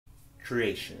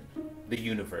creation, the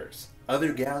universe,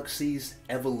 other galaxies,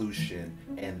 evolution,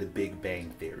 and the Big Bang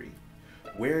Theory.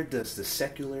 Where does the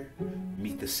secular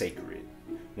meet the sacred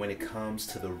when it comes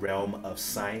to the realm of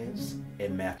science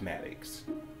and mathematics?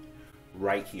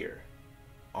 Right here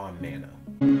on MANNA.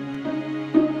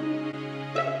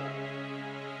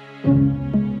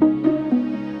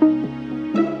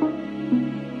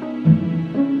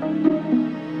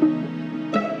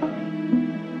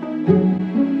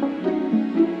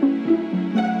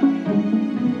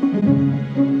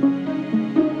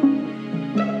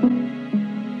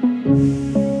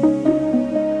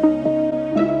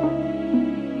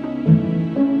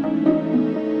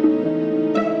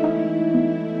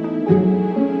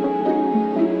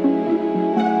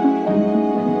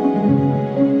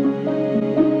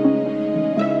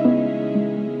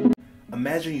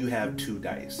 Imagine you have two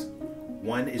dice.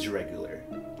 One is regular,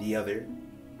 the other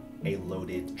a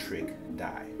loaded trick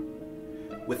die.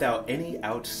 Without any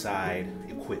outside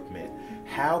equipment,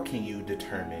 how can you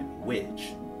determine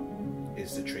which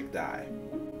is the trick die?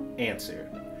 Answer: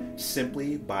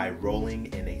 simply by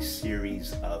rolling in a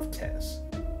series of tests.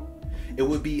 It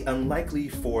would be unlikely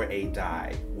for a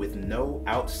die with no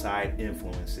outside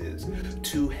influences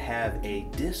to have a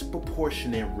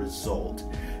disproportionate result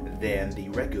than the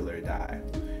regular die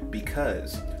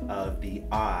because of the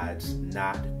odds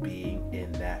not being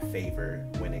in that favor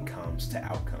when it comes to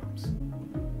outcomes.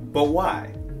 But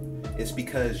why? It's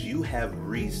because you have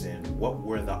reasoned what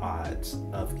were the odds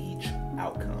of each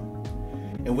outcome.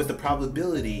 And with the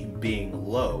probability being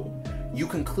low, you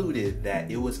concluded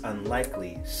that it was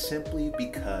unlikely simply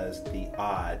because the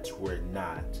odds were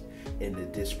not in the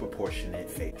disproportionate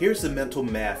favor. Here's the mental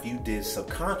math you did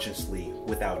subconsciously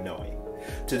without knowing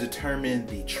to determine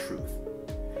the truth.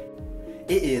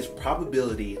 It is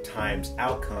probability times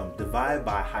outcome divided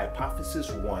by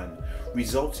hypothesis 1,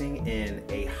 resulting in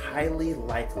a highly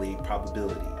likely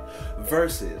probability,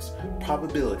 versus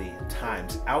probability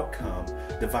times outcome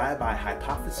divided by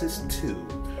hypothesis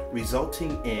 2,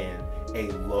 resulting in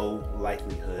a low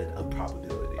likelihood of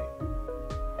probability.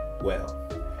 Well,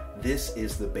 this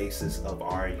is the basis of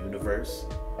our universe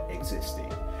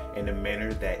existing in the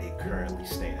manner that it currently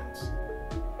stands.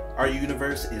 Our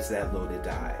universe is that loaded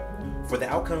die. For the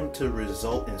outcome to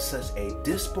result in such a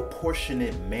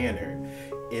disproportionate manner,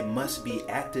 it must be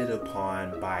acted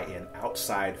upon by an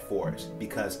outside force,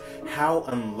 because how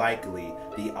unlikely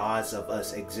the odds of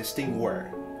us existing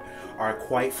are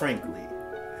quite frankly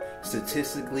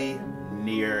statistically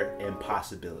near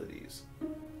impossibilities.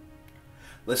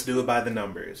 Let's do it by the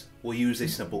numbers. We'll use a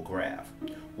simple graph.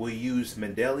 We'll use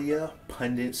Mendeleev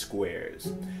Punnett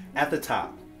squares. At the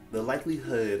top, the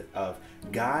likelihood of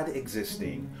God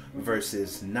existing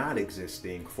versus not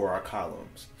existing for our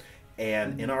columns.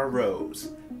 And in our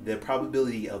rows, the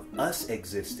probability of us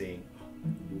existing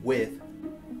with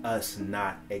us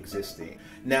not existing.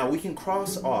 Now we can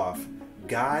cross off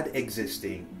God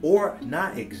existing or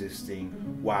not existing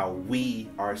while we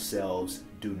ourselves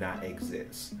do not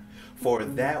exist. For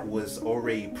that was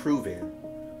already proven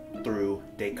through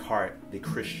Descartes, the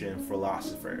Christian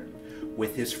philosopher,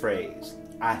 with his phrase,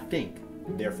 "I think,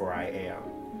 therefore I am."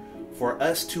 For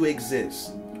us to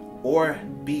exist or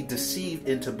be deceived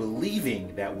into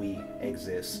believing that we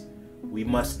exist, we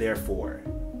must therefore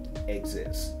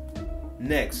exist.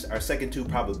 Next, our second two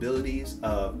probabilities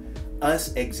of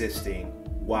us existing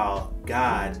while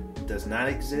God does not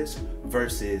exist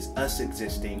versus us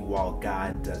existing while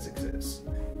God does exist.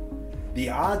 The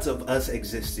odds of us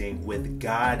existing with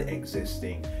God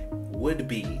existing would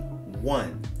be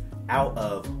 1 out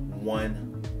of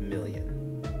 1 million.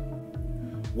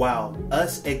 While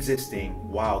us existing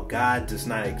while God does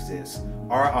not exist,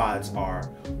 our odds are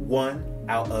 1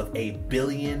 out of a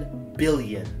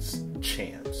billions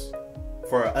chance.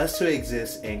 For us to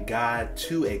exist and God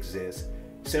to exist,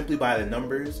 simply by the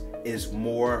numbers, is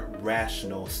more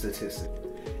rational statistic.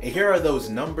 And here are those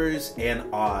numbers and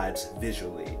odds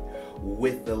visually,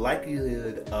 with the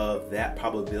likelihood of that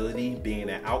probability being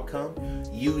an outcome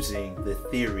using the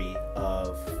theory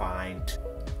of fine-tuning.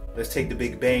 Let's take the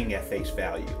Big Bang at face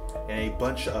value, and a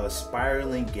bunch of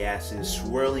spiraling gases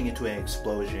swirling into an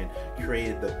explosion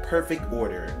created the perfect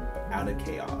order out of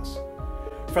chaos.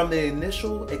 From the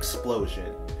initial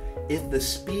explosion, if the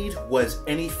speed was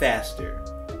any faster,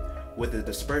 with the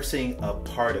dispersing of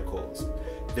particles,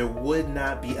 there would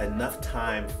not be enough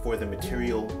time for the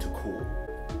material to cool,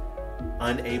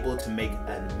 unable to make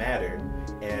a matter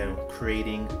and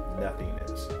creating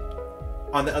nothingness.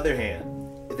 On the other hand,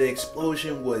 if the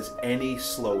explosion was any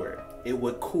slower, it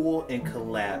would cool and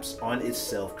collapse on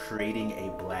itself, creating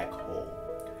a black hole.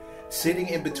 Sitting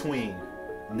in between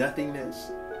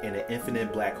nothingness in an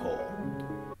infinite black hole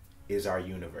is our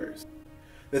universe.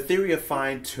 The theory of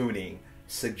fine-tuning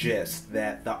suggests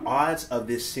that the odds of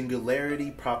this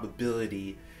singularity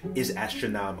probability is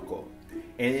astronomical,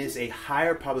 and it is a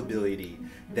higher probability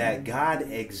that God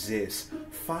exists,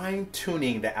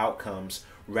 fine-tuning the outcomes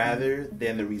rather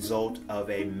than the result of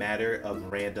a matter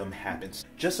of random happenstance.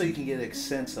 Just so you can get a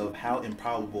sense of how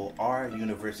improbable our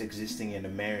universe existing in the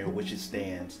manner in which it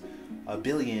stands, a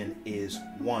billion is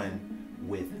 1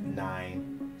 with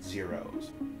 9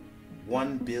 zeros.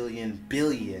 1 billion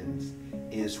billions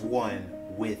is 1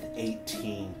 with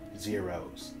 18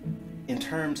 zeros. In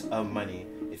terms of money,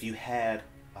 if you had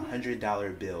a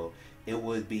 $100 bill, it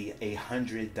would be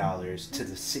 $100 to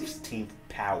the 16th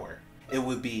power. It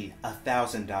would be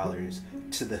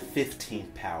 $1,000 to the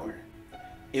 15th power.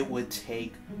 It would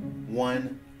take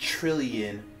 1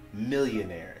 trillion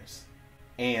millionaires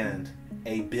and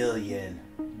a billion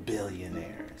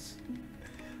billionaires.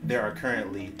 There are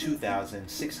currently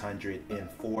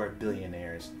 2,604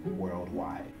 billionaires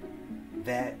worldwide.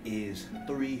 That is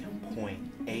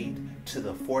 3.8 to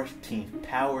the 14th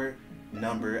power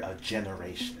number of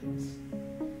generations.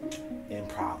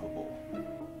 Improbable.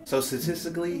 So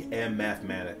statistically and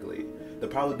mathematically, the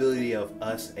probability of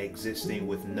us existing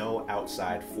with no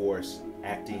outside force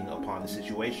acting upon the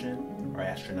situation are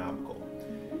astronomical.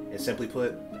 And simply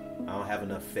put, I don't have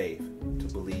enough faith to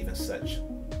believe in such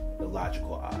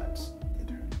illogical odds.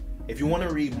 If you want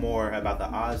to read more about the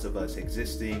odds of us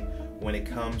existing when it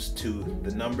comes to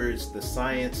the numbers, the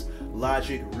science,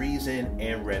 logic, reason,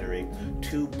 and rhetoric,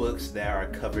 2 books that are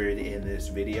covered in this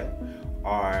video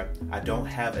are I Don't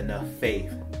Have Enough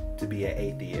Faith to Be an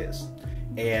Atheist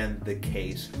and The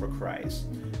Case for Christ.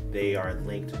 They are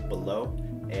linked below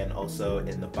and also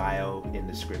in the bio in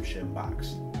the description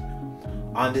box.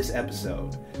 On this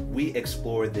episode, we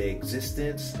explore the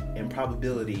existence and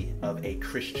probability of a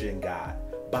Christian God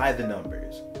by the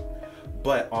numbers.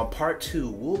 But on part 2,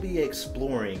 we'll be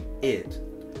exploring it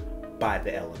by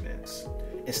the elements.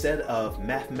 Instead of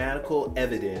mathematical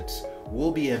evidence,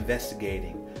 we'll be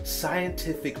investigating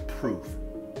scientific proof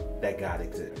that God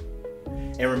exists.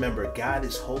 And remember, God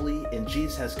is holy and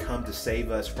Jesus has come to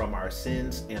save us from our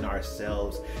sins and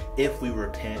ourselves if we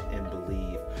repent and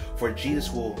believe. For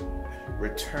Jesus will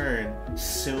return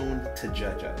soon to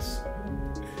judge us,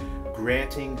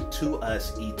 granting to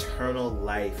us eternal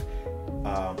life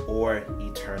or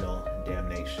eternal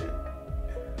damnation.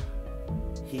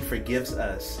 He forgives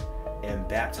us and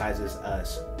baptizes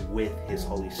us with His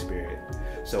Holy Spirit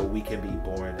so we can be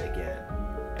born again.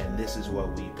 And this is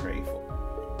what we pray for.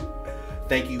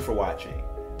 Thank you for watching.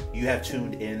 You have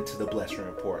tuned in to the Blessing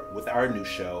Report with our new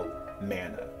show,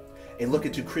 MANNA. A look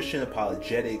into Christian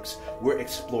apologetics, we're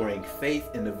exploring faith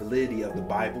and the validity of the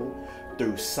Bible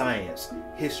through science,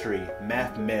 history,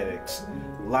 mathematics,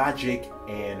 logic,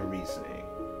 and reasoning.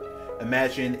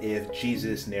 Imagine if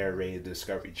Jesus narrated the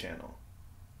Discovery Channel.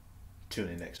 Tune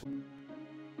in next week.